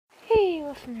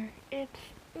listener, it's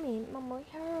me, momo,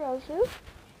 yaoyorozu.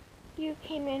 You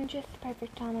came in just the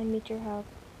perfect time. I need your help.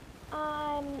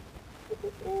 I'm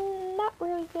not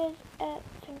really good at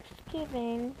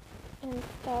Thanksgiving and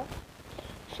stuff,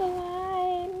 so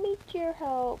I need your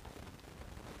help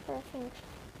for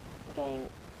getting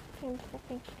things for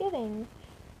Thanksgiving.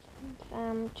 Since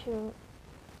I'm too,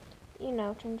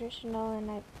 traditional,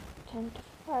 and I tend to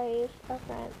surprise our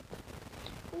friends.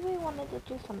 We wanted to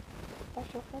do something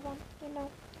special for them,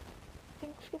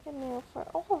 Thanksgiving meal for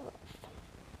all of us.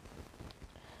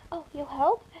 Oh, you'll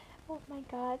help? Oh my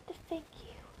god, thank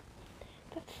you.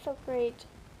 That's so great.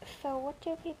 So what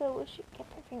do people wish you get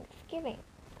for Thanksgiving?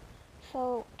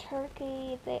 So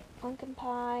turkey, the pumpkin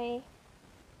pie.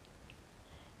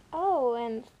 Oh,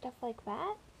 and stuff like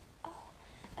that? Oh,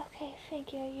 okay,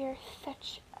 thank you. You're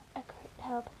such a great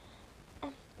help.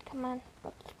 Come on,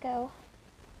 let's go.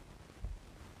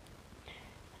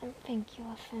 Thank you,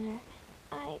 listener.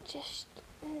 I just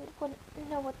wouldn't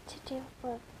know what to do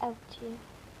without you.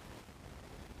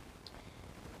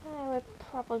 I would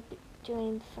probably be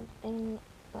doing something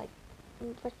like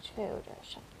rich food or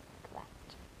something like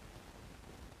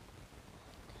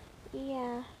that.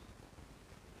 Yeah.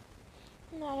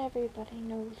 Not everybody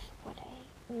knows what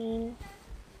I mean,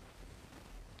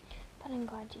 but I'm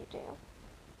glad you do.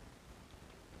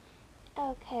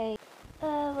 Okay,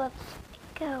 let's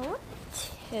go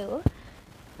to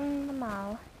the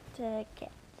mall to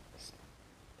get,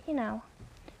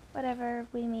 whatever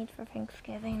we need for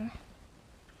Thanksgiving.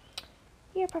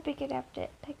 You're probably good at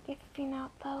it, figuring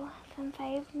out though, since I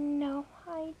have no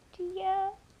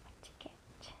idea what to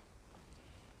get.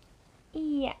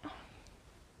 Yeah.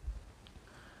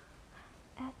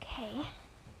 Okay.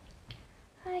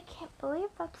 I can't believe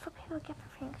that's what people get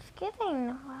for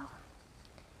Thanksgiving. Well,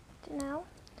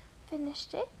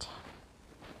 finished it.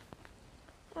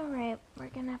 Alright, we're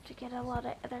gonna have to get a lot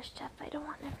of other stuff. I don't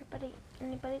want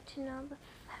anybody to know this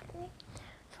is happening.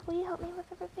 So will you help me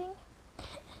with everything?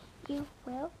 You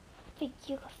will? Thank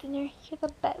you, listener. You're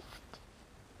the best.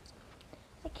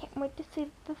 I can't wait to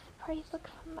see the surprise look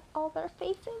from all their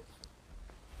faces.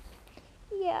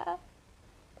 Yeah.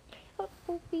 It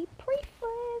will be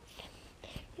priceless.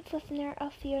 Listener,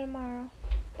 I'll see you tomorrow.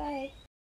 Bye.